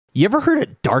You ever heard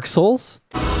of Dark Souls?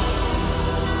 A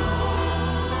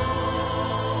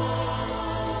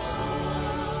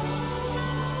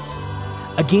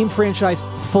game franchise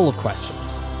full of questions.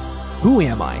 Who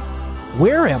am I?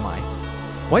 Where am I?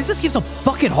 Why is this game so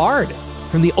fucking hard?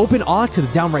 From the open awe to the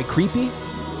downright creepy,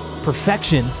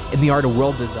 perfection in the art of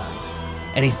world design,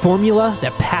 and a formula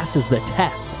that passes the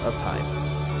test of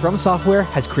time. From Software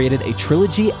has created a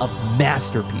trilogy of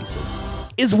masterpieces,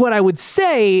 is what I would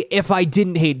say if I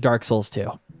didn't hate Dark Souls 2.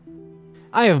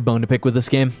 I have a bone to pick with this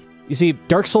game. You see,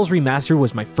 Dark Souls Remastered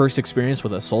was my first experience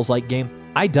with a Souls-like game.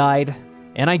 I died,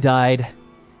 and I died,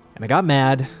 and I got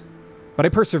mad, but I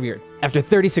persevered. After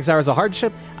 36 hours of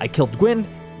hardship, I killed Gwyn,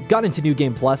 got into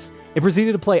NewGame Plus, and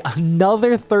proceeded to play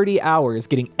another 30 hours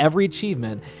getting every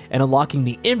achievement and unlocking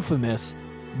the infamous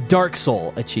Dark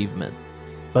Soul achievement.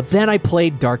 But then I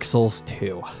played Dark Souls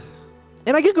 2.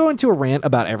 And I could go into a rant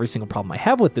about every single problem I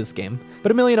have with this game,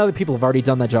 but a million other people have already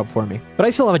done that job for me. But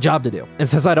I still have a job to do. And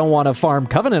since I don't want to farm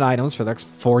Covenant items for the next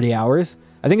 40 hours,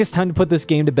 I think it's time to put this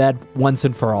game to bed once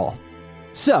and for all.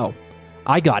 So,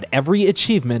 I got every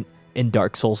achievement in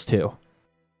Dark Souls 2.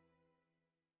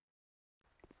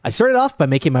 I started off by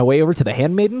making my way over to the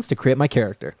Handmaidens to create my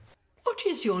character. What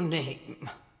is your name?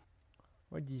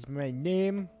 What is my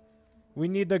name? We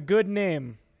need a good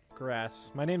name. Grass.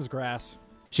 My name's Grass.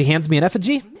 She hands me an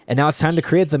effigy, and now it's time to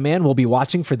create the man we'll be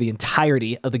watching for the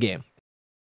entirety of the game.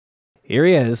 Here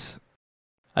he is.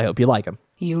 I hope you like him.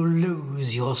 You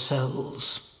lose your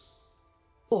souls.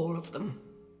 All of them.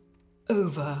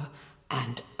 Over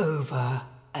and over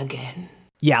again.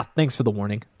 Yeah, thanks for the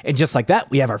warning. And just like that,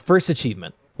 we have our first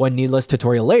achievement. One needless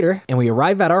tutorial later, and we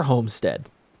arrive at our homestead.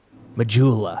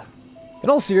 Majula. In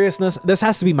all seriousness, this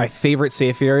has to be my favorite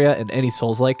safe area in any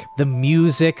Souls-like. The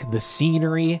music, the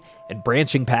scenery, and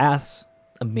branching paths.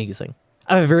 Amazing.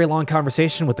 I have a very long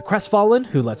conversation with the Crestfallen,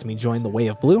 who lets me join the Way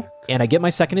of Blue, and I get my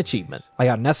second achievement. I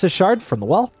got Nessa's Shard from the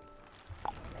well.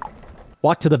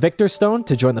 Walk to the Victor Stone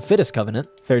to join the Fittest Covenant,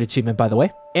 third achievement by the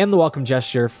way, and the Welcome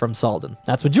Gesture from Salden.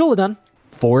 That's Majula done.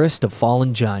 Forest of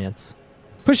Fallen Giants.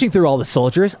 Pushing through all the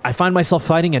soldiers, I find myself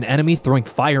fighting an enemy throwing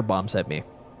fire bombs at me.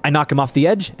 I knock him off the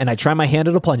edge, and I try my hand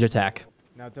at a plunge attack.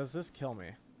 Now, does this kill me?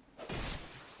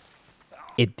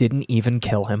 It didn't even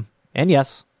kill him. And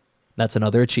yes, that's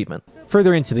another achievement.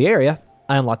 Further into the area,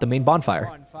 I unlock the main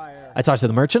bonfire. I talk to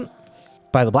the merchant,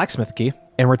 buy the blacksmith key,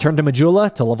 and return to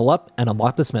Majula to level up and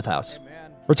unlock the smith house.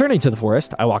 Returning to the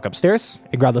forest, I walk upstairs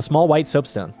and grab the small white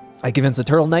soapstone. I convince the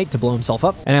Turtle Knight to blow himself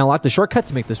up, and I unlock the shortcut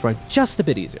to make this run just a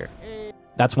bit easier.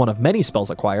 That's one of many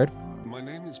spells acquired. My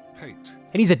name is Pate.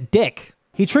 And he's a dick.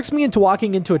 He tricks me into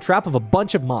walking into a trap of a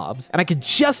bunch of mobs, and I could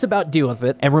just about deal with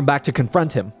it and run back to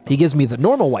confront him. He gives me the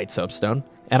normal white soapstone,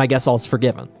 and I guess all's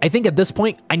forgiven. I think at this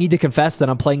point, I need to confess that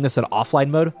I'm playing this in offline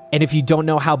mode, and if you don't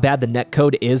know how bad the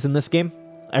netcode is in this game,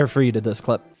 I refer you to this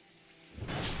clip.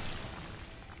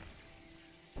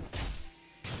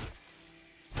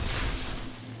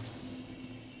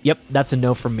 Yep, that's a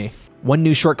no from me. One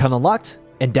new shortcut unlocked,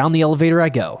 and down the elevator I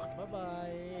go.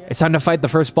 Bye-bye. It's time to fight the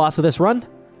first boss of this run,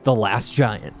 the last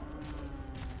giant.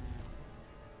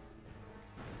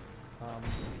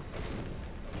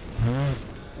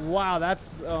 Wow,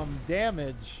 that's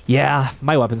damage. Yeah,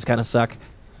 my weapons kind of suck,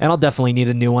 and I'll definitely need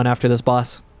a new one after this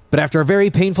boss. But after a very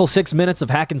painful 6 minutes of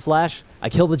hack and slash, I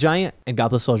killed the giant and got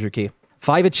the soldier key.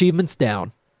 5 achievements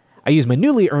down. I use my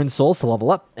newly earned souls to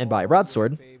level up and buy a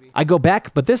broadsword. I go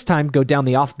back, but this time go down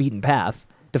the off-beaten path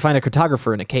to find a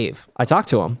cartographer in a cave. I talk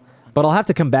to him, but I'll have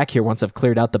to come back here once I've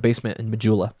cleared out the basement in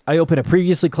Majula. I open a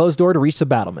previously closed door to reach the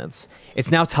battlements.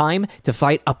 It's now time to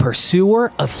fight a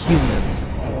pursuer of humans.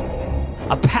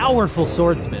 A powerful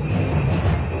swordsman.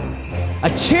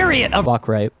 A chariot of... Walk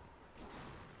right.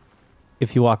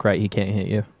 If you walk right, he can't hit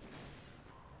you.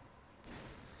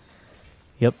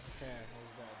 Yep.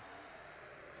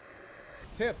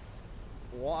 Tip.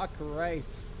 Walk right.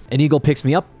 An eagle picks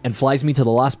me up and flies me to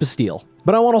the Lost Bastille.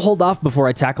 But I want to hold off before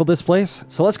I tackle this place,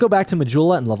 so let's go back to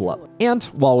Majula and level up. And,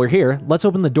 while we're here, let's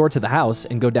open the door to the house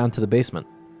and go down to the basement.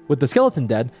 With the skeleton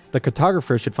dead, the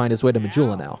cartographer should find his way to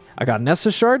Majula now. I got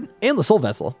Nessa's Shard and the Soul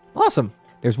Vessel. Awesome.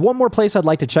 There's one more place I'd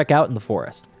like to check out in the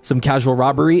forest. Some casual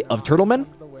robbery of turtlemen,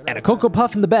 and a Cocoa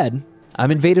Puff in the bed.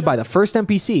 I'm invaded by the first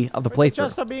NPC of the playthrough.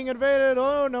 Just being invaded.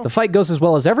 Oh no. The fight goes as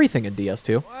well as everything in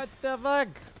DS2. What the fuck?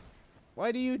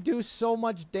 Why do you do so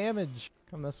much damage?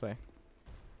 Come this way.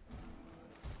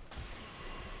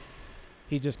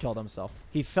 He just killed himself.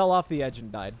 He fell off the edge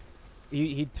and died.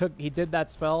 He did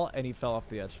that spell and he fell off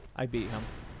the edge. I beat him.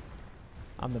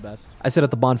 I'm the best. I sit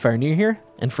at the bonfire near here,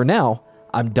 and for now,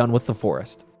 I'm done with the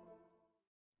forest.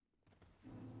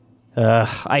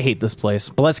 I hate this place,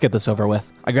 but let's get this over with.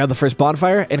 I grab the first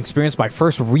bonfire and experience my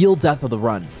first real death of the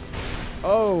run.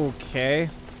 Okay.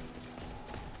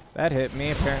 That hit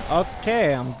me, apparently.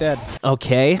 Okay, I'm dead.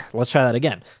 Okay, let's try that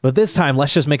again. But this time,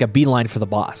 let's just make a beeline for the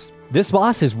boss. This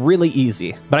boss is really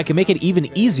easy, but I can make it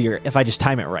even easier if I just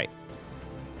time it right.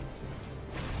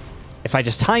 If I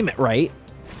just time it right.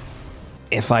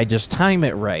 If I just time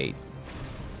it right.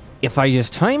 If I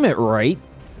just time it right.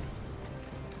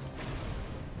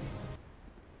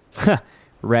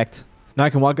 Wrecked. Now I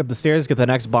can walk up the stairs, get the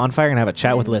next bonfire, and have a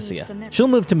chat with Lycia. She'll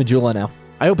move to Majula now.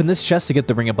 I open this chest to get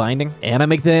the Ring of Binding, and I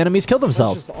make the enemies kill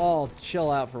themselves. Let's just all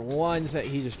chill out for 1 sec.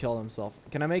 He just killed himself.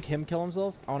 Can I make him kill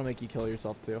himself? I want to make you kill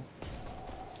yourself too.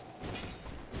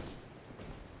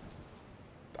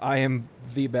 I am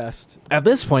the best. At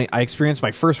this point, I experience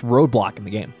my first roadblock in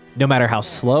the game. No matter how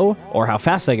slow or how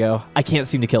fast I go, I can't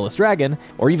seem to kill this dragon,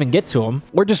 or even get to him.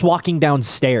 We're just walking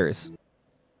downstairs.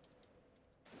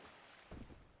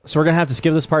 So we're going to have to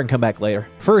skip this part and come back later.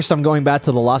 First, I'm going back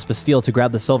to the Lost Bastille to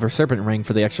grab the Silver Serpent Ring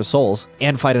for the extra souls,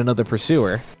 and fight another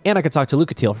pursuer, and I could talk to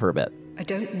Lucatiel for a bit. I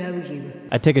don't know you.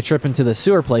 I take a trip into the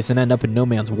sewer place and end up in No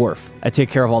Man's Wharf. I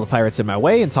take care of all the pirates in my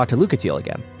way and talk to Lucatiel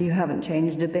again. You haven't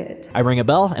changed a bit. I ring a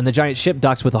bell, and the giant ship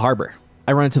docks with the harbor.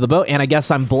 I run into the boat, and I guess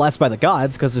I'm blessed by the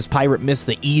gods, because this pirate missed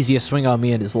the easiest swing on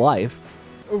me in his life.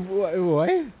 What?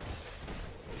 What?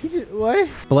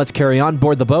 But let's carry on,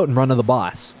 board the boat, and run to the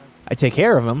boss. I take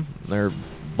care of him, or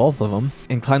both of them,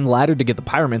 and climb the ladder to get the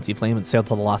pyromancy flame and sail to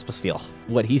the Lost Bastille.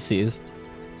 What he sees.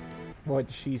 What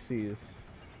she sees.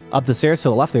 Up the stairs to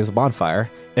the left, there's a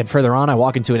bonfire, and further on, I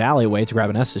walk into an alleyway to grab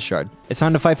an Estus shard. It's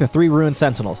time to fight the 3 ruined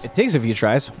sentinels. It takes a few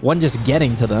tries, one just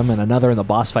getting to them and another in the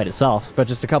boss fight itself, but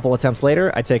just a couple attempts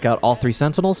later, I take out all 3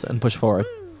 sentinels and push forward.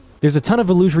 There's a ton of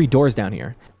illusory doors down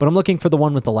here, but I'm looking for the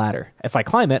one with the ladder. If I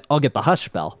climb it, I'll get the hush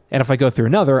spell, and if I go through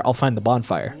another, I'll find the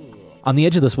bonfire. On the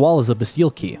edge of this wall is the Bastille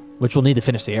key, which we'll need to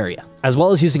finish the area, as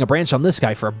well as using a branch on this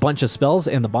guy for a bunch of spells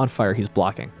and the bonfire he's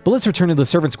blocking. But let's return to the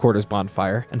servants' quarters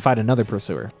bonfire and find another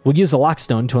pursuer. We'll use a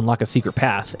lockstone to unlock a secret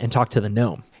path and talk to the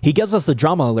gnome. He gives us the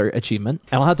drama alert achievement,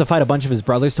 and I'll have to fight a bunch of his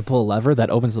brothers to pull a lever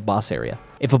that opens the boss area.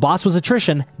 If a boss was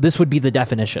attrition, this would be the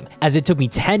definition, as it took me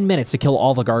 10 minutes to kill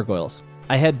all the gargoyles.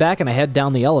 I head back and I head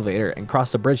down the elevator and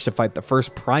cross the bridge to fight the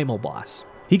first Primal boss.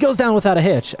 He goes down without a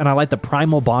hitch, and I light the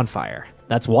Primal bonfire.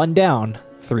 That's 1 down,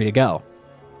 3 to go.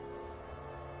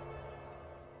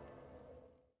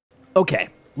 Okay,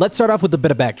 let's start off with a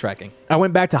bit of backtracking. I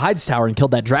went back to Hyde's Tower and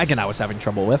killed that dragon I was having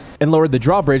trouble with, and lowered the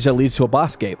drawbridge that leads to a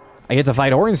boss gate. I get to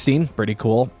fight Ornstein, pretty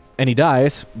cool, and he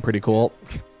dies, pretty cool.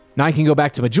 Now I can go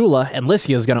back to Majula, and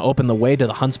Lycia is going to open the way to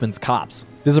the Huntsman's Copse.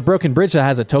 There's a broken bridge that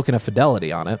has a token of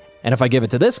fidelity on it, and if I give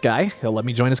it to this guy, he'll let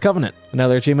me join his covenant.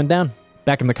 Another achievement down.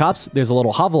 Back in the copse, there's a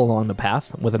little hovel along the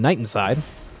path with a knight inside.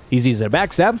 He's easy to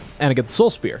backstab, and I get the soul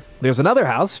spear. There's another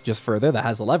house just further that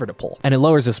has a lever to pull, and it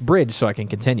lowers this bridge so I can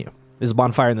continue. There's a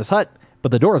bonfire in this hut,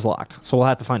 but the door is locked, so we'll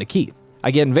have to find a key.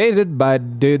 I get invaded by a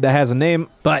dude that has a name,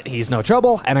 but he's no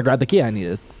trouble, and I grab the key I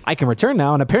needed. I can return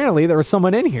now, and apparently there was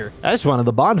someone in here. I just wanted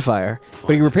the bonfire,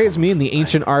 but he repays me in the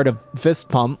ancient art of fist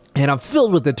pump, and I'm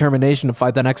filled with determination to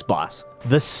fight the next boss,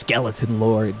 the Skeleton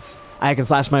Lords. I can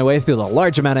slash my way through the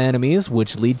large amount of enemies,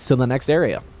 which leads to the next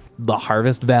area, the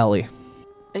Harvest Valley.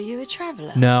 Are you a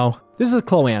traveler? No. This is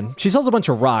Chloanne. She sells a bunch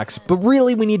of rocks, but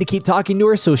really we need to keep talking to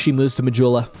her, so she moves to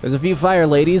Majula. There's a few fire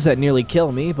ladies that nearly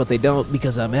kill me, but they don't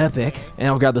because I'm epic. And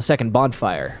I'll grab the second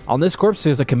bonfire. On this corpse,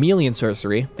 there's a chameleon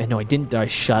sorcery. And no, I didn't die,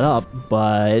 shut up,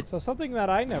 but... So something that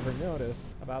I never noticed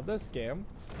about this game.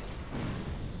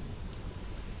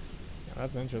 Yeah,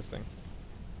 that's interesting.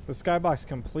 The skybox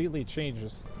completely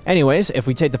changes. Anyways, if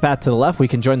we take the path to the left, we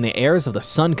can join the heirs of the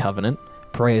Sun Covenant.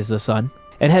 Praise the sun.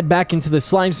 And head back into the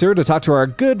slime sewer to talk to our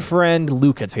good friend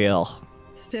Lucatiel.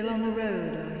 Still on the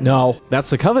road? No,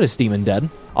 that's the Covetous demon dead.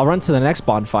 I'll run to the next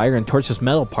bonfire and torch this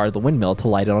metal part of the windmill to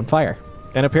light it on fire.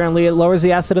 And apparently it lowers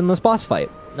the acid in this boss fight.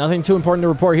 Nothing too important to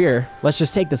report here. Let's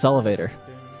just take this elevator.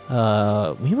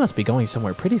 We must be going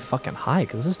somewhere pretty fucking high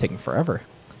because this is taking forever.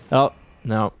 Oh,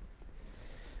 no.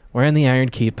 We're in the Iron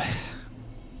Keep.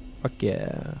 Fuck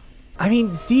yeah. I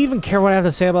mean, do you even care what I have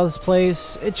to say about this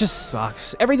place? It just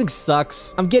sucks. Everything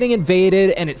sucks. I'm getting invaded,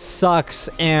 and it sucks.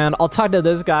 And I'll talk to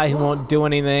this guy who won't do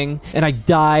anything. And I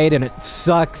died, and it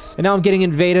sucks. And now I'm getting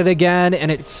invaded again,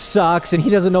 and it sucks. And he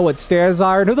doesn't know what stairs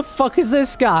are. And who the fuck is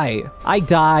this guy? I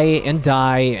die, and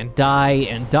die, and die,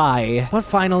 and die. But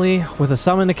finally, with a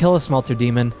summon to kill a smelter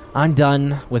demon, I'm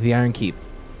done with the Iron Keep.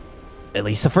 At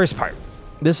least the first part.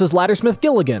 This is Laddersmith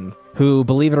Gilligan, who,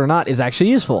 believe it or not, is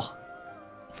actually useful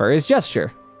for his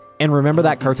gesture. And remember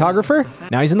that cartographer?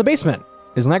 Now he's in the basement.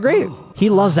 Isn't that great? He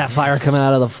loves that fire coming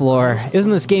out of the floor.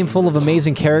 Isn't this game full of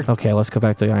amazing characters? Okay, let's go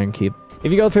back to Iron Keep.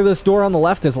 If you go through this door on the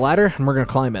left, there's a ladder, and we're gonna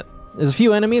climb it. There's a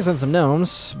few enemies and some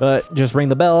gnomes, but just ring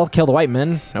the bell, kill the white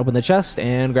men, open the chest,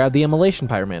 and grab the immolation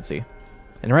pyromancy.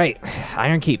 And right,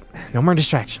 Iron Keep. No more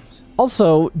distractions.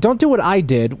 Also, don't do what I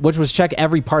did, which was check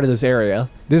every part of this area.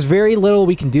 There's very little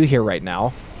we can do here right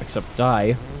now, except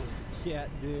die. Yeah,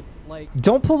 dude. Like,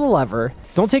 Don't pull the lever.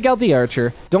 Don't take out the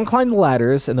archer. Don't climb the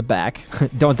ladders in the back.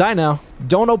 Don't die now.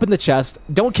 Don't open the chest.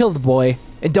 Don't kill the boy.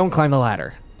 And don't climb the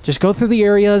ladder. Just go through the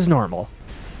area as normal.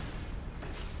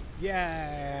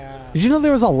 yeah. Did you know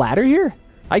there was a ladder here?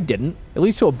 I didn't. It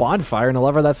leads to a bonfire and a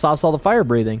lever that stops all the fire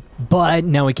breathing. But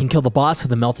now we can kill the boss of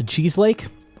the melted cheese lake,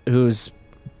 who's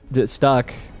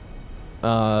stuck.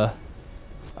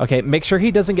 Okay, make sure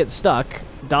he doesn't get stuck.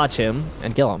 Dodge him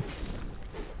and kill him.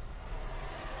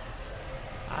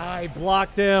 I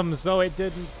blocked him, so it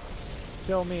didn't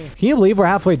kill me. Can you believe we're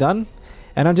halfway done?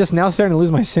 And I'm just now starting to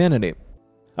lose my sanity.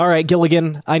 All right,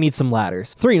 Gilligan, I need some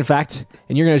ladders. 3, in fact.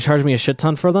 And you're going to charge me a shit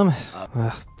ton for them?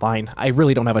 Fine. I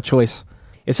really don't have a choice.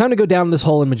 It's time to go down this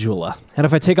hole in Majula. And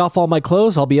if I take off all my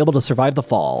clothes, I'll be able to survive the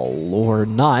fall. Or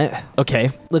not.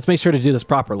 Okay, let's make sure to do this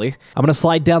properly. I'm going to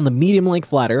slide down the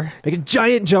medium-length ladder, make a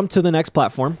giant jump to the next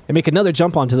platform, and make another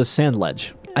jump onto the sand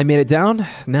ledge. I made it down.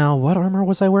 Now, what armor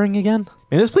was I wearing again?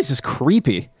 Man, this place is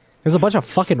creepy. There's a bunch of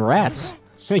fucking rats.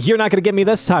 You're not gonna get me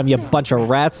this time, you bunch of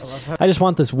rats. I just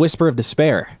want this whisper of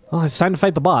despair. Well, it's time to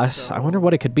fight the boss. I wonder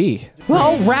what it could be.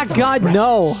 Oh, rat god,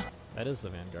 no! That is the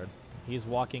Vanguard. He's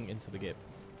walking into the gate.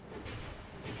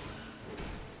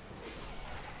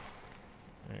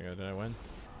 There you go, did I win?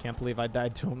 Can't believe I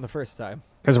died to him the first time.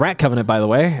 There's a rat covenant, by the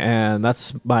way, and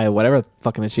that's my whatever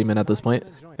fucking achievement at this point.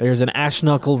 There's an ash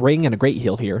knuckle ring and a great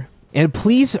heal here. And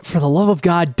please, for the love of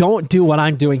God, don't do what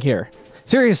I'm doing here.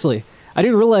 Seriously. I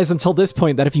didn't realize until this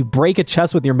point that if you break a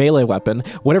chest with your melee weapon,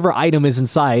 whatever item is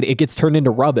inside, it gets turned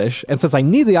into rubbish. And since I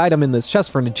need the item in this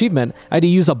chest for an achievement, I had to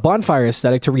use a bonfire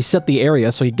aesthetic to reset the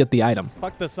area so you get the item.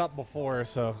 Fucked this up before,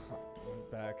 so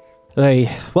I'm back.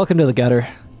 Hey, welcome to the gutter.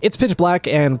 It's pitch black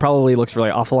and probably looks really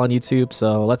awful on YouTube,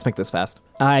 so let's make this fast.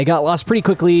 I got lost pretty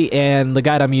quickly, and the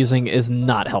guide I'm using is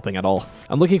not helping at all.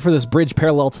 I'm looking for this bridge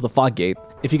parallel to the fog gate.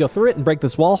 If you go through it and break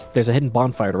this wall, there's a hidden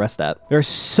bonfire to rest at. There are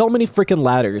so many freaking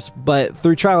ladders, but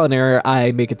through trial and error,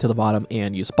 I make it to the bottom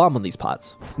and use a bomb on these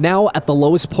pots. Now, at the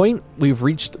lowest point, we've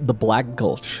reached the Black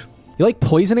Gulch. You like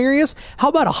poison areas? How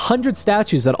about 100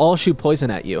 statues that all shoot poison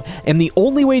at you? And the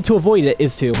only way to avoid it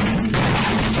is to...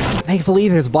 Thankfully,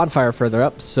 there's a bonfire further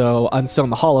up, so unstone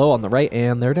the hollow on the right,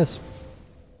 and there it is.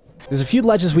 There's a few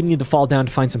ledges we need to fall down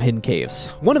to find some hidden caves.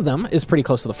 One of them is pretty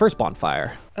close to the first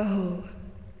bonfire. Oh.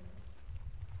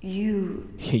 You...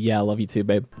 Yeah, I love you too,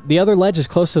 babe. The other ledge is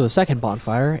close to the second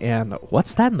bonfire, and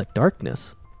what's that in the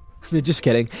darkness? Just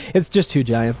kidding. It's just 2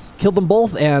 giants. Kill them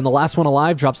both, and the last one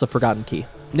alive drops the forgotten key.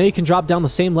 Now you can drop down the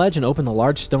same ledge and open the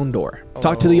large stone door.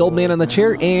 Talk to the old man in the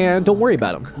chair, and don't worry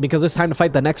about him, because it's time to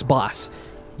fight the next boss.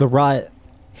 The rot.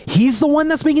 He's the one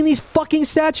that's making these fucking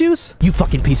statues? You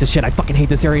fucking piece of shit. I fucking hate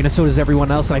this area, and so does everyone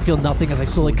else, and I feel nothing as I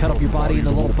slowly cut up your body into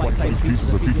little bite-sized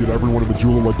pieces. If you did everyone in the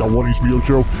jeweler like that one HBO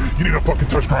show, you need a fucking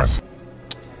touch grass.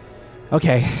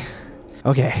 Okay.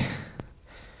 Okay.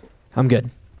 I'm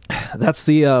good. That's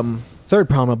the, third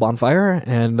Primal bonfire,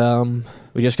 and,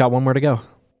 we just got one more to go.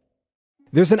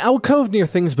 There's an alcove near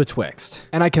Things Betwixt,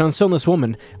 and I can unstone this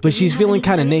woman, but she's feeling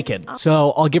kind of naked,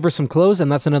 so I'll give her some clothes,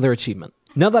 and that's another achievement.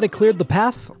 Now that I cleared the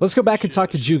path, let's go back and talk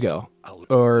to Jugo.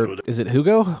 Or is it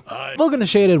Hugo? Look in the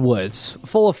shaded woods,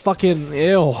 full of fucking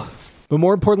ew. But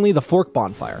more importantly, the Fork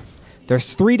bonfire.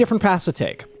 There's 3 different paths to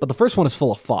take, but the first one is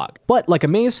full of fog. But like a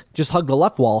maze, just hug the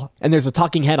left wall, and there's a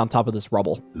talking head on top of this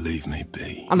rubble. Leave me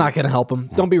be. I'm not gonna help him.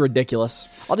 Don't be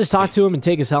ridiculous. I'll just talk to him and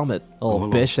take his helmet. Oh,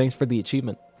 bitch, thanks for the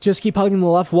achievement. Just keep hugging the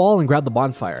left wall and grab the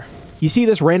bonfire. You see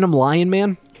this random lion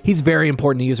man? He's very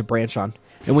important to use a branch on.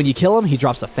 And when you kill him, he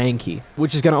drops a fang key,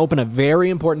 which is going to open a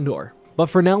very important door. But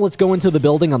for now, let's go into the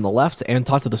building on the left and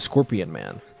talk to the Scorpion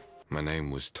Man. My name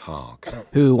was Tark.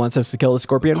 Who wants us to kill the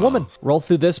Scorpion Woman? Roll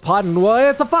through this pod and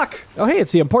what the fuck? Oh hey,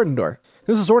 it's the important door.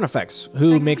 This is Ornifex,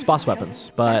 who makes boss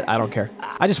weapons, but I don't care.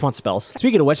 I just want spells.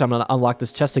 Speaking of which, I'm going to unlock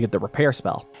this chest to get the repair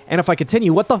spell. And if I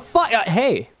continue, what the fuck?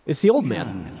 Hey, it's the old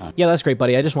man. Yeah, that's great,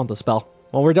 buddy. I just want the spell.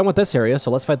 Well, we're done with this area,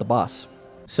 so let's fight the boss.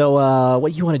 So,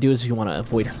 what you want to do is you want to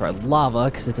avoid her lava,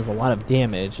 because it does a lot of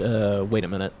damage. Wait a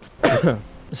minute.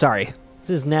 Sorry. This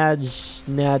is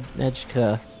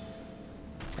Najka.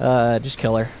 Just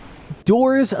kill her.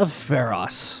 Doors of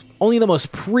Pharos. Only the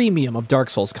most premium of Dark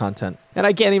Souls content. And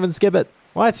I can't even skip it.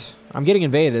 What? I'm getting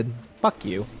invaded. Fuck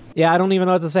you. Yeah, I don't even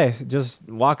know what to say. Just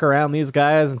walk around these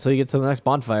guys until you get to the next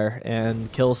bonfire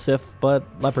and kill Sif, but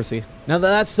leprosy. Now that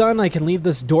that's done, I can leave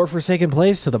this door-forsaken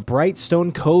place to the Bright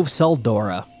Stone Cove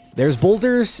Seldora. There's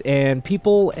boulders and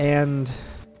people and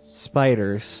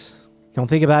spiders. Don't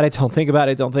think about it, don't think about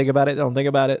it, don't think about it, don't think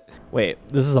about it. Wait,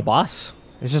 this is a boss?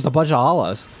 It's just a bunch of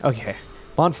hollows. Okay,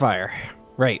 bonfire.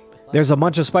 Right. There's a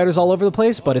bunch of spiders all over the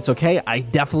place, but it's okay. I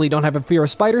definitely don't have a fear of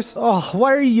spiders. Oh,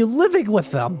 why are you living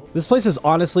with them? This place is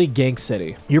honestly Gank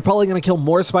City. You're probably gonna kill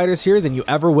more spiders here than you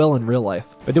ever will in real life.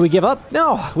 But do we give up?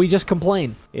 No, we just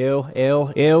complain. Ew,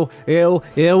 ew, ew, ew,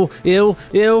 ew, ew,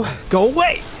 ew. Go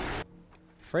away!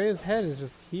 Freya's head is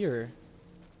just here.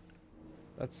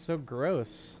 That's so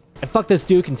gross. And fuck this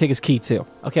dude can take his key too.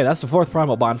 Okay, that's the 4th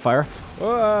Primal bonfire.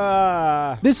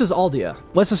 This is Aldia.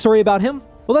 What's the story about him?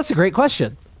 Well, that's a great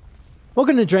question.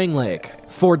 Welcome to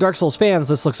Drangleic. For Dark Souls fans,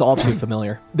 this looks all too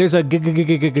familiar. There's a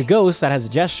ghost that has a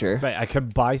gesture. Wait, I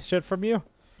could buy shit from you?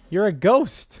 You're a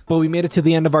ghost. But we made it to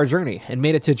the end of our journey and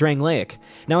made it to Drangleic.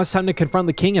 Now it's time to confront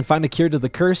the king and find a cure to the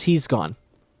curse. He's gone.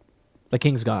 The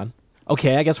king's gone.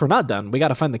 Okay, I guess we're not done. We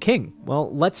gotta find the king.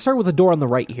 Well, let's start with the door on the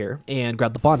right here and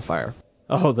grab the bonfire.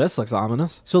 Oh, this looks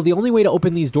ominous. So the only way to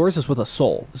open these doors is with a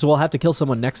soul. So we'll have to kill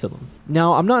someone next to them.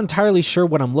 Now, I'm not entirely sure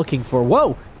what I'm looking for.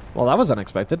 Whoa! Well, that was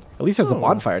unexpected. At least there's a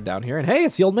bonfire down here. And hey,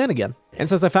 it's the old man again. And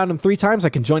since I found him 3 times, I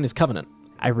can join his covenant.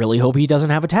 I really hope he doesn't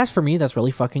have a task for me. That's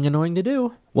really fucking annoying to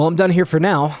do. Well, I'm done here for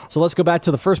now. So let's go back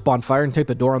to the first bonfire and take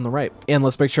the door on the right. And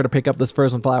let's make sure to pick up this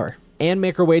frozen flower. And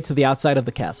make our way to the outside of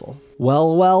the castle.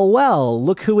 Well, well, well,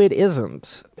 look who it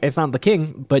isn't. It's not the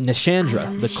king, but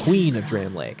Nishandra, the queen of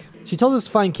Drangleic. She tells us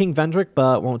to find King Vendrick,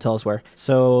 but won't tell us where.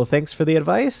 So thanks for the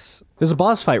advice. There's a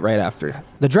boss fight right after.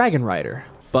 The Dragon Rider.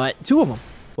 But 2 of them.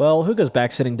 Well, who goes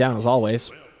back sitting down as always?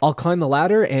 I'll climb the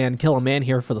ladder and kill a man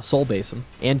here for the Soul Basin.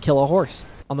 And kill a horse.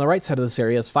 On the right side of this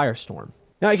area is Firestorm.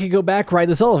 Now I can go back, ride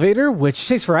this elevator, which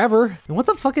takes forever. And what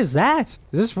the fuck is that?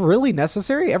 Is this really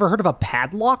necessary? Ever heard of a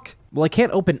padlock? Well, I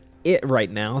can't open it right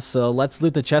now, so let's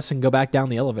loot the chest and go back down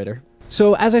the elevator.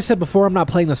 So, as I said before, I'm not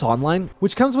playing this online,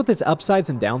 which comes with its upsides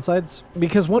and downsides,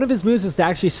 because one of his moves is to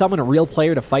actually summon a real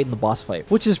player to fight in the boss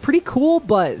fight, which is pretty cool,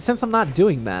 but since I'm not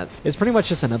doing that, it's pretty much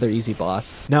just another easy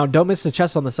boss. Now, don't miss the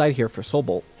chest on the side here for Soul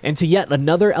Bolt, and to yet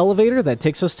another elevator that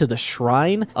takes us to the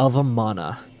Shrine of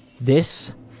Amana.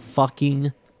 This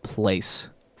fucking place.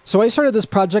 So I started this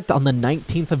project on the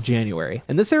 19th of January,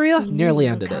 and this area nearly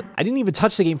ended it. I didn't even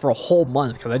touch the game for a whole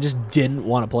month because I just didn't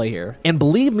want to play here. And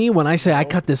believe me when I say I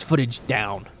cut this footage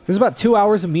down. There's about 2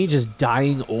 hours of me just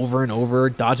dying over and over,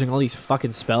 dodging all these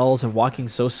fucking spells and walking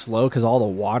so slow because all the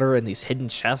water and these hidden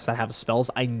chests that have spells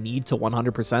I need to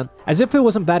 100%. As if it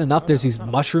wasn't bad enough, there's these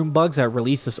mushroom bugs that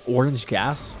release this orange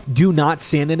gas. Do not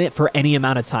stand in it for any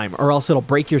amount of time, or else it'll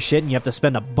break your shit and you have to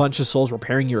spend a bunch of souls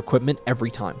repairing your equipment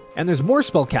every time. And there's more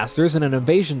spellcasters and an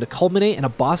invasion to culminate in a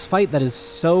boss fight that is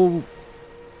so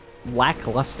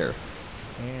lackluster.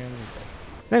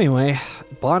 Anyway,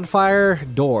 bonfire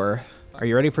door. Are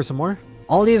you ready for some more?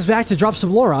 Aldi is back to drop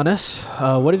some lore on us.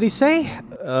 What did he say?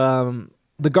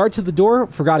 The guard to the door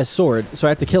forgot his sword, so I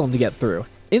have to kill him to get through.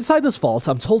 Inside this vault,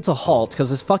 I'm told to halt because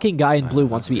this fucking guy in blue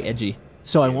wants to be edgy.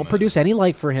 So I won't produce any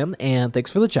light for him, and thanks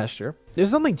for the gesture.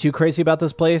 There's nothing too crazy about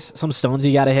this place. Some stones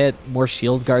you gotta hit, more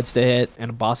shield guards to hit,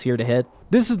 and a boss here to hit.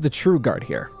 This is the true guard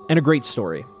here, and a great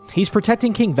story. He's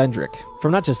protecting King Vendrick,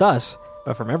 from not just us,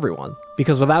 but from everyone.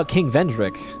 Because without King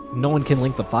Vendrick, no one can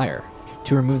link the fire.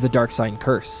 To remove the dark sign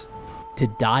curse, to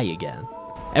die again.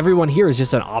 Everyone here is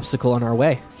just an obstacle in our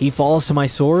way. He falls to my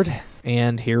sword,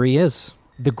 and here he is.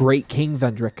 The great King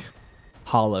Vendrick,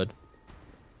 hollowed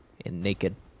and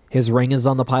naked. His ring is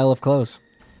on the pile of clothes.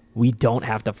 We don't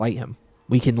have to fight him.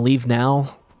 We can leave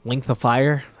now, link the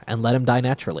fire, and let him die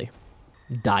naturally.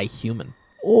 Die human.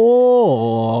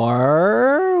 Or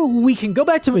we can go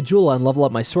back to Majula and level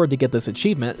up my sword to get this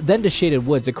achievement, then to Shaded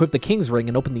Woods, equip the King's Ring,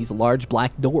 and open these large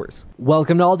black doors.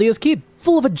 Welcome to Aldia's Keep,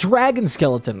 full of a dragon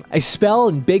skeleton, a spell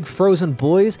and big frozen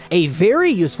boys, a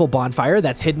very useful bonfire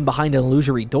that's hidden behind an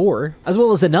illusory door, as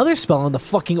well as another spell on the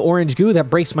fucking orange goo that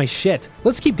breaks my shit.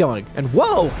 Let's keep going. And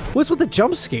whoa, what's with the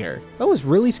jump scare? That was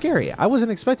really scary. I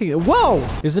wasn't expecting it. Whoa,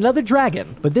 there's another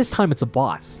dragon, but this time it's a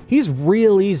boss. He's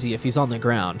real easy if he's on the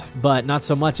ground, but not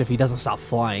so much if he doesn't stop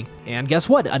flying. And guess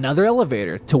what? Another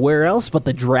elevator. To where else but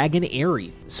the Dragon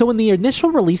Airy. So in the initial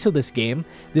release of this game,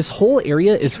 this whole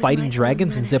area is fighting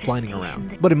dragons and ziplining around.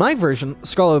 But in my version,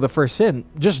 Scholar of the First Sin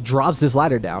just drops this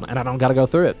ladder down and I don't gotta go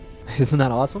through it. Isn't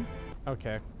that awesome?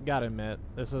 Okay, gotta admit,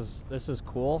 this is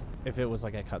cool if it was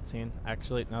like a cutscene.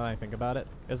 Actually, now that I think about it,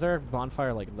 is there a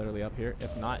bonfire like literally up here?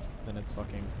 If not, then it's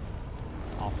fucking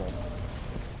awful.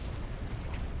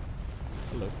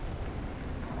 Hello.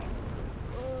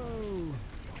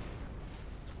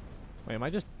 Wait, am I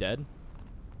just dead?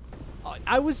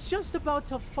 I was just about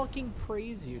to fucking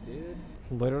praise you, dude.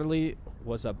 Literally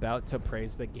was about to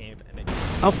praise the game and it...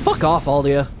 Oh, fuck off,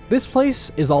 Aldia. This place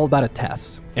is all about a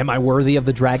test. Am I worthy of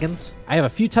the dragons? I have a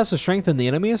few tests of strength in the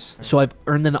enemies, so I've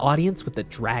earned an audience with the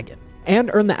dragon.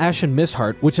 And earn the Ashen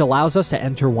Mistheart, which allows us to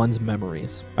enter one's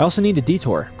memories. I also need a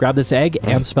detour, grab this egg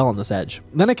and spell on this edge.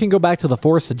 Then I can go back to the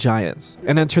Forest of Giants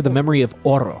and enter the memory of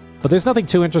Oro. But there's nothing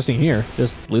too interesting here,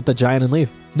 just loot the giant and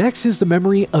leave. Next is the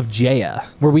memory of Jaya,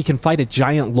 where we can fight a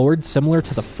giant lord similar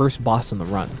to the first boss in the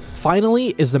run.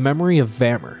 Finally is the memory of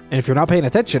Vammer, and if you're not paying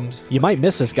attention, you might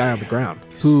miss this guy on the ground,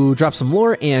 who drops some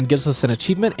lore and gives us an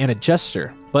achievement and a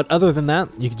gesture. But other than that,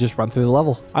 you can just run through the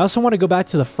level. I also want to go back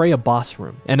to the Freya boss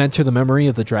room and enter the memory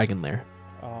of the dragon there.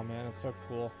 Oh man, it's so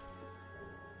cool.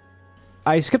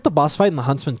 I skipped the boss fight in the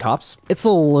Huntsman Copse. It's a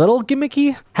little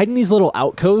gimmicky, hiding these little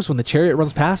outcoves when the chariot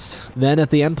runs past, then at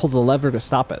the end pull the lever to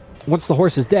stop it. Once the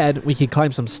horse is dead, we can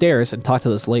climb some stairs and talk to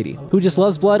this lady, who just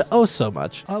loves blood oh so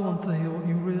much. I want to hear what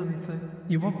you really think.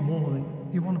 You want more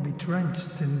than you want to be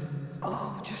drenched in...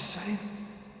 Oh, just saying.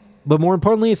 But more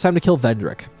importantly, it's time to kill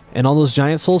Vendrick. And all those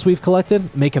giant souls we've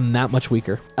collected make him that much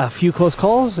weaker. A few close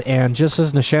calls, and just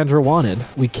as Nashandra wanted,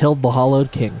 we killed the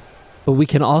Hollowed King. But we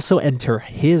can also enter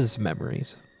his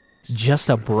memories. Just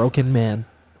a broken man.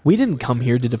 We didn't come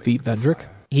here to defeat Vendrick.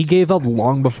 He gave up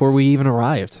long before we even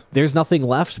arrived. There's nothing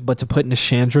left but to put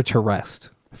Nashandra to rest.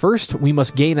 First, we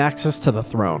must gain access to the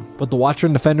throne, but the Watcher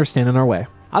and Defender stand in our way.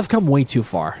 I've come way too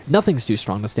far. Nothing's too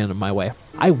strong to stand in my way.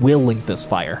 I will link this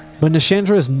fire. But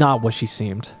Nashandra is not what she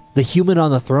seemed. The human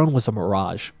on the throne was a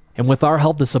mirage. And with our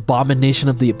help, this abomination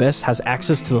of the abyss has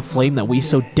access to the flame that we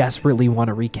so desperately want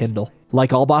to rekindle.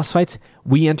 Like all boss fights,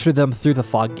 we enter them through the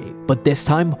fog gate, but this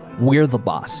time, we're the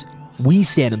boss. We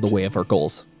stand in the way of our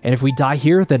goals. And if we die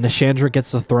here, then Nashandra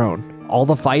gets the throne. All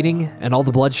the fighting and all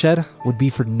the bloodshed would be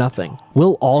for nothing.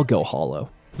 We'll all go hollow.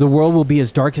 The world will be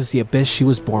as dark as the abyss she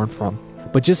was born from.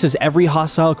 But just as every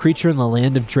hostile creature in the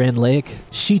land of Drangleic,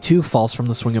 she too falls from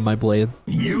the swing of my blade.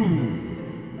 You,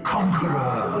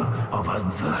 conqueror of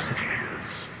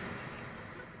adversities.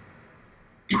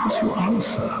 Give us your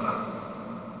answer.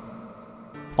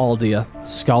 Aldia,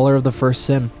 scholar of the first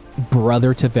sin,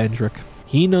 brother to Vendrick.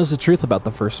 He knows the truth about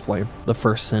the first flame, the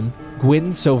first sin.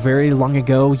 Gwyn so very long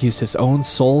ago used his own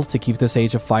soul to keep this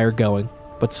age of fire going.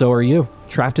 But so are you.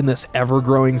 Trapped in this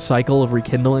ever-growing cycle of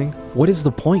rekindling, what is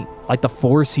the point? Like the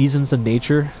 4 seasons of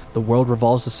nature, the world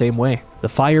revolves the same way. The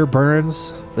fire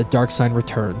burns, the dark sign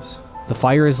returns. The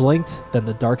fire is linked, then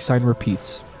the dark sign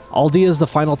repeats. Aldia is the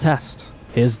final test.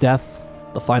 His death,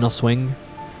 the final swing,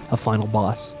 a final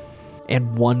boss.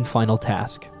 And one final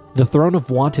task. The throne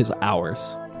of want is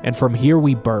ours. And from here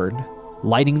we burn,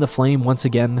 lighting the flame once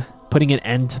again, putting an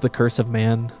end to the curse of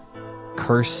man,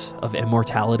 curse of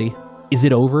immortality. Is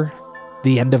it over?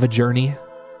 The end of a journey?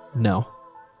 No.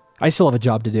 I still have a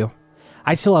job to do.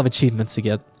 I still have achievements to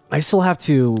get. I still have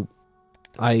to...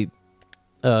 I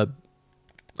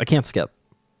can't skip.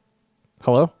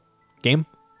 Hello? Game?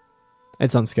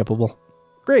 It's unskippable.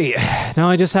 Great. Now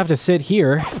I just have to sit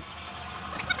here.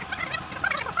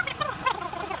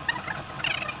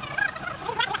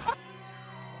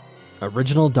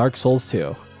 Original Dark Souls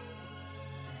 2.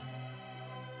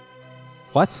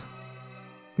 What?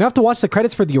 Now I have to watch the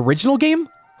credits for the original game?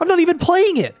 I'm not even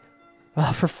playing it!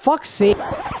 Oh, for fuck's sake.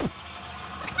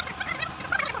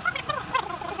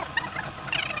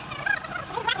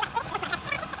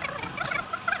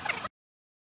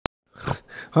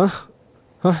 Huh?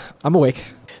 I'm awake.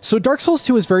 So Dark Souls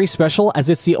 2 is very special as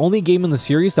it's the only game in the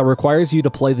series that requires you to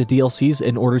play the DLCs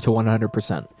in order to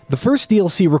 100%. The first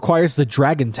DLC requires the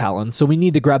Dragon Talon, so we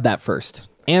need to grab that first.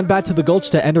 And back to the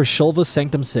Gulch to enter Shulva's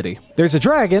Sanctum City. There's a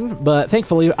dragon, but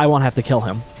thankfully I won't have to kill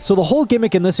him. So the whole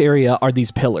gimmick in this area are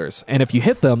these pillars, and if you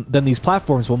hit them, then these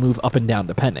platforms will move up and down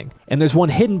depending. And there's one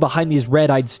hidden behind these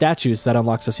red-eyed statues that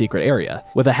unlocks a secret area,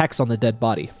 with a hex on the dead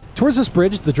body. Towards this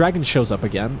bridge, the dragon shows up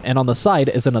again, and on the side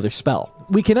is another spell.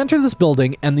 We can enter this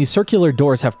building, and these circular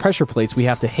doors have pressure plates we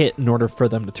have to hit in order for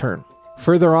them to turn.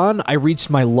 Further on, I reached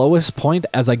my lowest point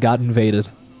as I got invaded.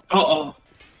 Uh-oh.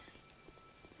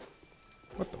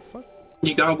 What the fuck?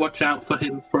 You gotta watch out for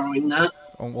him throwing that.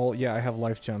 Oh, well, yeah, I have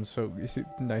life gems, so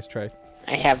nice try.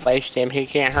 I have life gem, he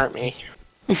can't hurt me.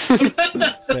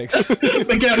 Thanks.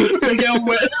 Miguel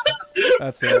went.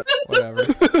 That's it. Whatever.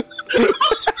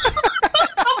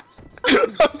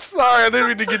 I'm sorry, I didn't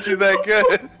mean to get you that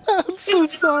good. I'm so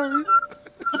sorry.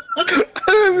 I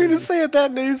didn't mean to say it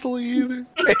that nasally either.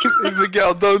 Hey,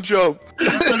 Miguel, don't jump.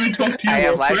 Let me talk to you. I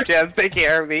have real life quick. gems, take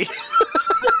care of me.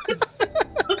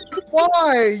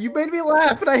 Why? You made me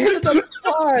laugh and I hit another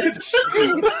spot.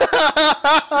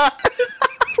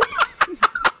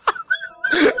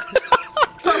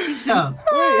 some.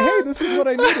 Wait, hey, this is what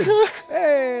I needed.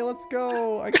 Hey, let's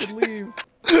go. I can leave.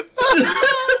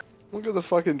 Look at the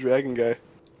fucking dragon guy.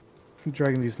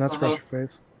 Dragon these nuts across your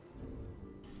face.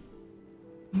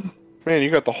 Man, you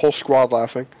got the whole squad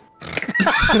laughing.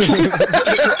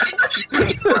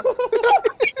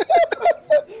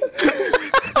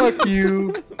 Fuck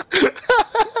you.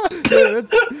 Dude,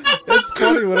 it's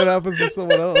funny when it happens to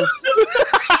someone else.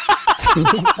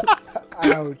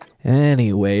 Ouch.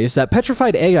 Anyways, that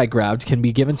petrified egg I grabbed can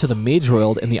be given to the Mage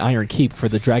Royal in the Iron Keep for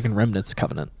the Dragon Remnants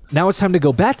Covenant. Now it's time to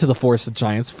go back to the Forest of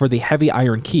Giants for the Heavy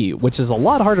Iron Key, which is a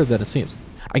lot harder than it seems.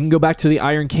 I can go back to the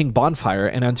Iron King Bonfire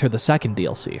and enter the second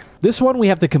DLC. This one we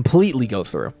have to completely go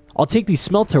through. I'll take these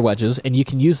smelter wedges and you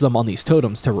can use them on these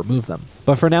totems to remove them.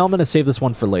 But for now I'm going to save this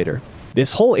one for later.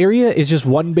 This whole area is just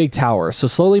one big tower, so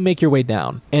slowly make your way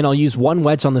down. And I'll use one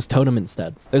wedge on this totem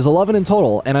instead. There's 11 in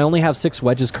total, and I only have 6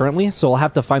 wedges currently, so I'll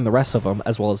have to find the rest of them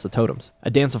as well as the totems. A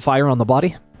dance of fire on the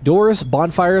body. Doors,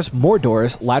 bonfires, more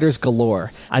doors, ladders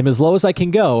galore. I'm as low as I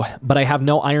can go, but I have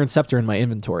no iron scepter in my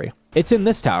inventory. It's in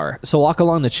this tower, so walk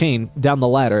along the chain, down the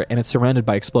ladder, and it's surrounded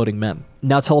by exploding men.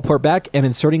 Now teleport back, and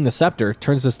inserting the scepter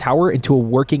turns this tower into a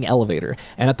working elevator,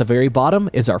 and at the very bottom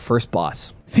is our first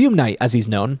boss. Fume Knight, as he's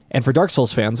known, and for Dark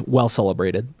Souls fans, well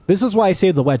celebrated. This is why I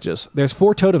saved the wedges. There's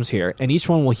 4 totems here, and each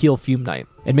one will heal Fume Knight,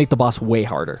 and make the boss way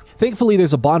harder. Thankfully,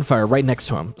 there's a bonfire right next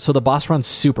to him, so the boss runs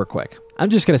super quick. I'm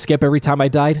just gonna skip every time I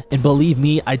died, and believe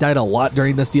me, I died a lot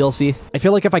during this DLC. I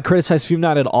feel like if I criticize Fume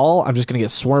Knight at all, I'm just gonna get a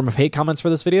swarm of hate comments for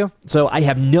this video, so I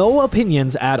have no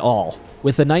opinions at all.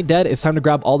 With the knight dead, it's time to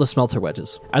grab all the smelter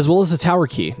wedges, as well as the tower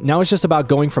key. Now it's just about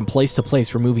going from place to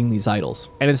place removing these idols.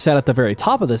 And instead at the very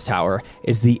top of this tower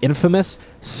is the infamous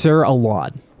Sir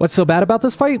Alon. What's so bad about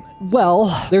this fight?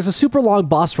 Well, there's a super long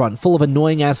boss run full of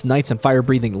annoying ass knights and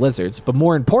fire-breathing lizards, but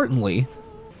more importantly...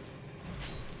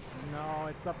 No,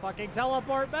 it's the fucking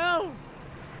teleport move!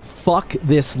 Fuck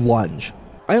this lunge.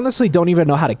 I honestly don't even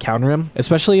know how to counter him,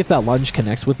 especially if that lunge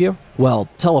connects with you. Well,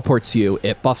 teleports you,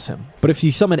 it buffs him. But if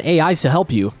you summon AIs to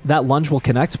help you, that lunge will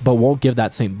connect but won't give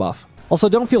that same buff. Also,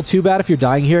 don't feel too bad if you're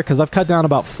dying here, because I've cut down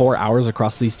about 4 hours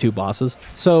across these 2 bosses.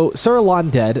 So, Sir Alon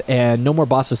dead, and no more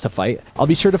bosses to fight. I'll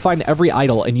be sure to find every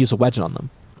idol and use a wedge on them.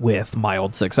 With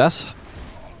mild success.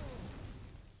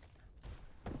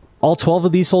 All 12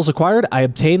 of these souls acquired, I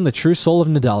obtained the true soul of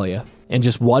Nidalia. And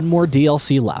just one more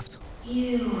DLC left.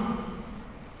 You,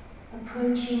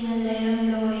 approaching the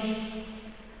Lamb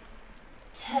noise,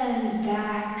 turn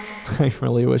back. I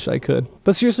really wish I could.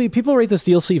 But seriously, people rate this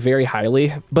DLC very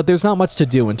highly, but there's not much to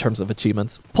do in terms of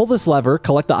achievements. Pull this lever,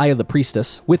 collect the Eye of the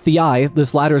Priestess. With the eye,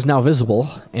 this ladder is now visible,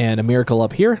 and a miracle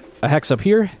up here, a hex up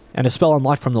here, and a spell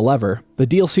unlocked from the lever. The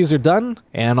DLCs are done,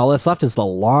 and all that's left is the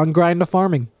long grind of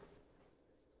farming.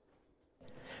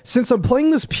 Since I'm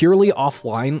playing this purely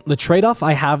offline, the trade-off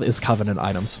I have is Covenant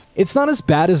items. It's not as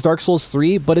bad as Dark Souls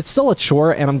 3, but it's still a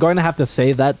chore, and I'm going to have to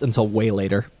save that until way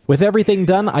later. With everything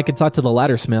done, I can talk to the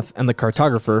Laddersmith and the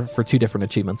Cartographer for 2 different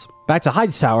achievements. Back to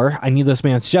Hyde's Tower, I need this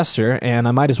man's gesture, and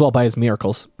I might as well buy his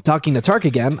miracles. Talking to Tark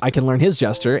again, I can learn his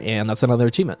gesture, and that's another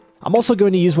achievement. I'm also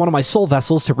going to use one of my soul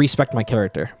vessels to respec my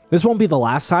character. This won't be the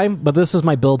last time, but this is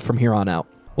my build from here on out.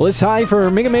 Well, it's time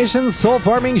for Migamations Soul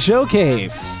Farming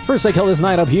Showcase. First, I kill this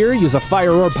knight up here, use a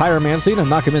fire orb pyromancy to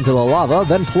knock him into the lava,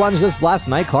 then plunge this last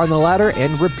knight, climb the ladder,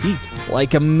 and repeat.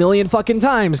 Like a million fucking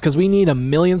times, because we need a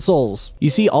million souls. You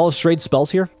see all of Strayd's spells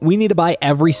here? We need to buy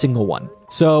every single one.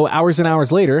 So, hours and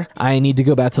hours later, I need to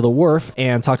go back to the wharf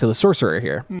and talk to the sorcerer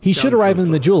here. He should arrive in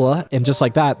Majula, and just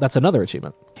like that, that's another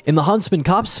achievement. In the Huntsman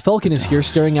Copse, Falcon is here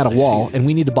staring at a wall, and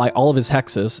we need to buy all of his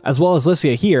hexes, as well as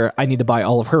Lycia here, I need to buy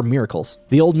all of her miracles.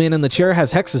 The old man in the chair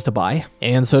has hexes to buy,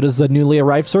 and so does the newly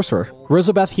arrived sorcerer.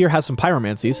 Rosabeth here has some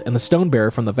pyromancies, and the stone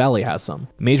bearer from the valley has some.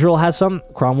 Majorel has some,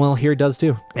 Cromwell here does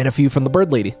too, and a few from the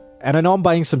bird lady. And I know I'm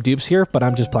buying some dupes here, but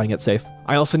I'm just playing it safe.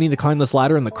 I also need to climb this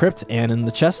ladder in the crypt, and in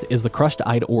the chest is the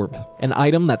crushed-eyed orb, an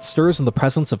item that stirs in the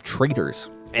presence of traitors.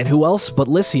 And who else but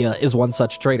Lycia is one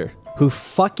such traitor, who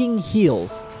fucking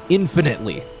heals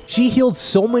infinitely. She healed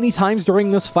so many times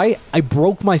during this fight, I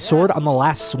broke my sword on the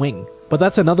last swing. But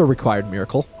that's another required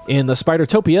miracle. In the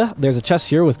Spidertopia, there's a chest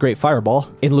here with Great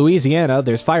Fireball. In Louisiana,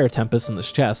 there's Fire Tempest in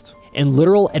this chest. In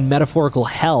literal and metaphorical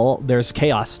hell, there's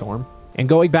Chaos Storm. And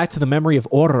going back to the memory of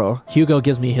Oro, Hugo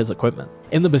gives me his equipment.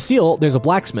 In the Bastille, there's a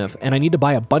blacksmith, and I need to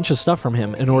buy a bunch of stuff from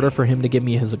him in order for him to give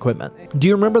me his equipment. Do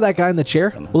you remember that guy in the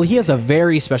chair? Well, he has a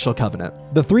very special covenant.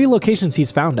 The 3 locations he's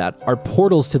found at are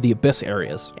portals to the Abyss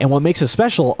areas, and what makes it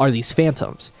special are these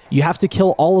phantoms. You have to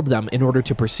kill all of them in order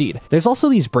to proceed. There's also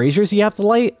these braziers you have to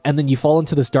light, and then you fall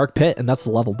into this dark pit, and that's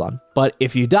the level done. But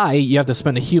if you die, you have to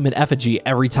spend a human effigy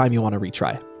every time you want to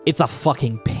retry. It's a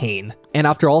fucking pain. And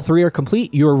after all 3 are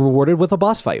complete, you are rewarded with a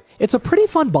boss fight. It's a pretty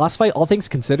fun boss fight, all things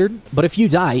considered, but if you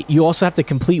die, you also have to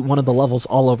complete one of the levels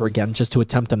all over again just to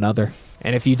attempt another.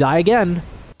 And if you die again,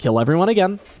 kill everyone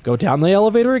again, go down the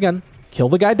elevator again, kill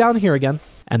the guy down here again,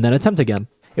 and then attempt again.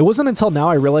 It wasn't until now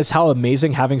I realized how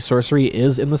amazing having sorcery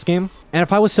is in this game. And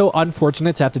if I was so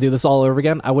unfortunate to have to do this all over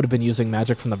again, I would have been using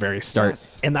magic from the very start.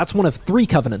 Yes. And that's one of 3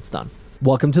 covenants done.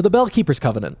 Welcome to the Bellkeeper's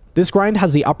Covenant. This grind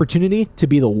has the opportunity to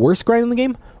be the worst grind in the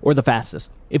game or the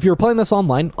fastest. If you're playing this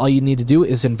online, all you need to do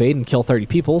is invade and kill 30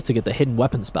 people to get the hidden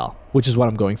weapon spell, which is what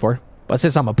I'm going for. But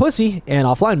since I'm a pussy and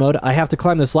offline mode, I have to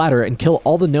climb this ladder and kill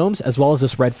all the gnomes as well as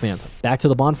this red phantom. Back to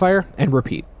the bonfire and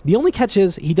repeat. The only catch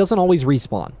is he doesn't always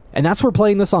respawn. And that's where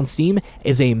playing this on Steam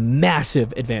is a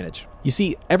massive advantage. You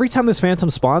see, every time this phantom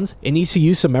spawns, it needs to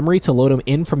use some memory to load him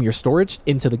in from your storage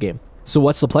into the game. So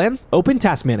what's the plan? Open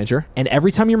Task Manager, and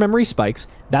every time your memory spikes,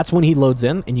 that's when he loads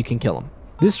in and you can kill him.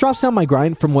 This drops down my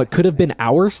grind from what could have been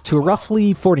hours to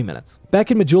roughly 40 minutes.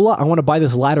 Back in Majula, I want to buy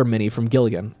this ladder mini from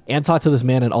Gilligan and talk to this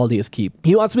man at Aldia's Keep.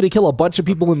 He wants me to kill a bunch of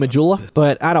people in Majula,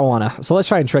 but I don't want to, so let's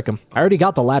try and trick him. I already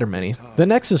got the ladder mini. The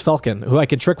next is Falcon, who I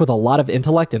can trick with a lot of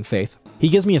intellect and faith. He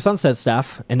gives me a sunset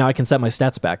staff, and now I can set my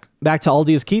stats back. Back to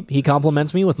Aldia's Keep, he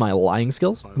compliments me with my lying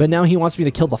skills, but now he wants me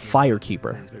to kill the Fire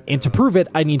Keeper. And to prove it,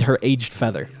 I need her aged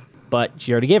feather. But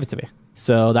she already gave it to me.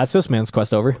 So that's this man's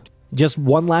quest over. Just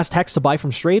one last hex to buy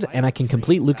from Strayed, and I can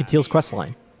complete Lucatiel's quest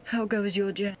line. How goes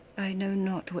your journey? I know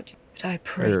not what you... But I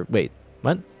pray... Wait,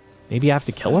 what? Maybe I have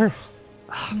to kill her?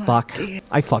 Fuck. Dear.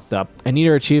 I fucked up. I need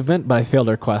her achievement, but I failed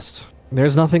her quest.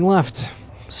 There's nothing left.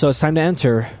 So it's time to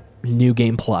enter New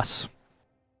Game Plus.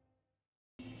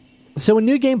 So in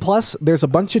New Game Plus, there's a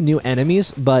bunch of new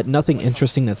enemies, but nothing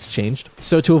interesting that's changed.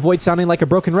 So to avoid sounding like a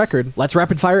broken record, let's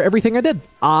rapid fire everything I did.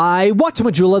 I walked to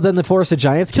Majula, then the Forest of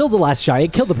Giants, killed the last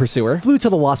giant, killed the Pursuer, flew to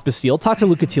the Lost Bastille, talked to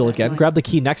Lucatiel again, grabbed the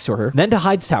key next to her, then to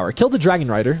Hyde's Tower, killed the Dragon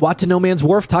Rider, walked to No Man's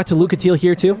Wharf, talked to Lucatiel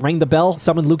here too, rang the bell,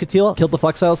 summoned Lucatiel, killed the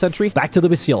Flexile Sentry, back to the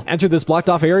Bastille, entered this blocked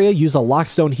off area, used a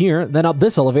lockstone here, then up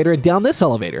this elevator and down this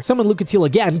elevator, summoned Lucatiel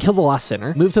again, killed the Lost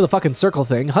Sinner, moved to the fucking circle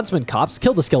thing, Huntsman Cops,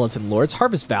 killed the Skeleton Lords,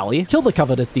 Harvest Valley, killed the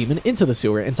Covetous Demon, into the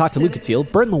sewer and talked to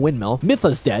Lucatiel, burned the windmill,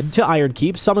 Mytha's dead, to Iron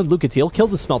Keep, summoned Lucatiel,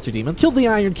 killed the Smelter Demon, killed the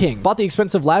Iron King, bought the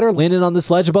expensive ladder, landed on this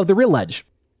ledge above the real ledge.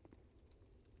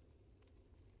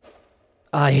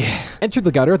 I entered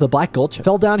the gutter, the Black Gulch,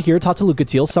 fell down here, talked to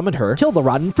Lucatiel, summoned her, killed the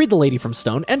Rotten, freed the Lady from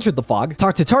Stone, entered the fog,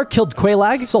 talked to Tark, killed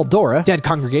Quailag, sold Dora, dead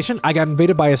Congregation, I got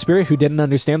invaded by a spirit who didn't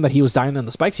understand that he was dying on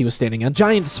the spikes he was standing in,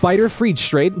 Giant Spider, freed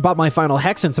Straight, bought my final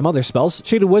Hex and some other spells,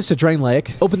 Shaded Woods to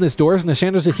Drangleic, opened this doors,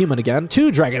 Nishandra's a human again,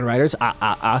 2 Dragon Riders,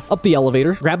 up the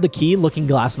elevator, grabbed the key, looking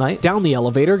Glass Knight, down the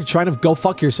elevator, trying to go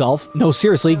fuck yourself, no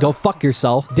seriously, go fuck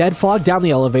yourself, Dead Fog down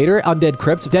the elevator, Undead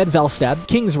Crypt, Dead Velstad,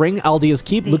 King's Ring, Aldia's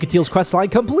Keep, Lucatiel's questline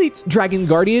complete, Dragon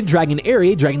Guardian, Dragon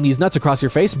Airy, dragging these nuts across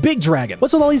your face, Big Dragon.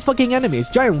 What's with all these fucking enemies?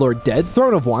 Giant Lord dead,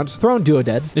 Throne of Want, Throne Duo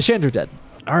dead, Nishandra dead.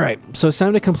 Alright, so it's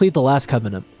time to complete the last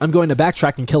covenant. I'm going to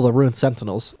backtrack and kill the Ruined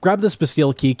Sentinels, grab this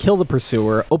Bastille key, kill the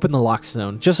Pursuer, open the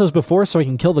Lockstone, just as before so I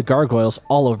can kill the Gargoyles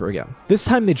all over again. This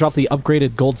time they drop the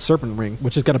upgraded Gold Serpent Ring,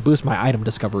 which is going to boost my item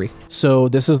discovery. So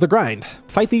this is the grind.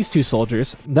 Fight these 2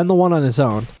 soldiers, then the one on his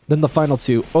own, then the final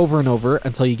 2 over and over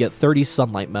until you get 30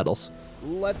 Sunlight Medals.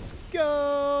 Let's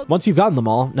go! Once you've gotten them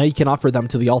all, now you can offer them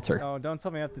to the altar. Oh, don't tell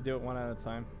me I have to do it one at a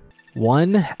time.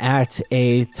 One at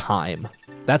a time.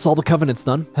 That's all the covenant's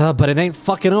done. But it ain't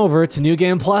fucking over. It's a New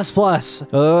Game Plus Plus.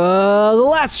 The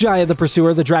last giant, the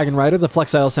Pursuer, the Dragon Rider, the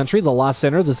Flexile Sentry, the Lost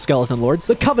Sinner, the Skeleton Lords,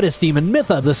 the Covetous Demon,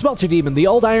 Mytha, the Smelter Demon, the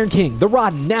Old Iron King, the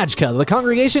Rotten Najka, the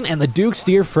Congregation, and the Duke's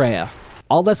Dear Freya.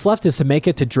 All that's left is to make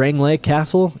it to Drangleic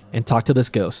Castle and talk to this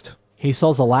ghost. He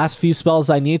sells the last few spells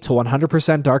I need to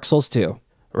 100% Dark Souls 2.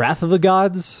 Wrath of the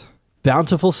Gods,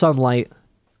 Bountiful Sunlight,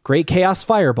 Great Chaos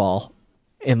Fireball,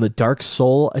 and the Dark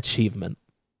Soul Achievement.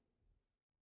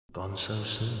 Gone so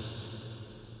soon.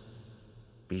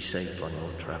 Be safe on your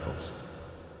travels.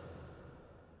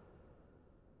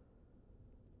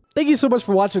 Thank you so much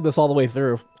for watching this all the way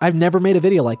through. I've never made a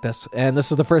video like this, and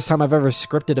this is the first time I've ever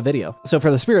scripted a video. So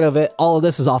for the spirit of it, all of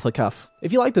this is off the cuff.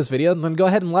 If you like this video, then go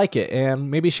ahead and like it,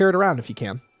 and maybe share it around if you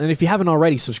can. And if you haven't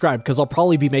already, subscribe, because I'll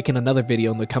probably be making another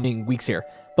video in the coming weeks here.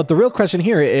 But the real question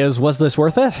here is, was this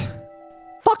worth it?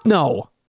 Fuck no!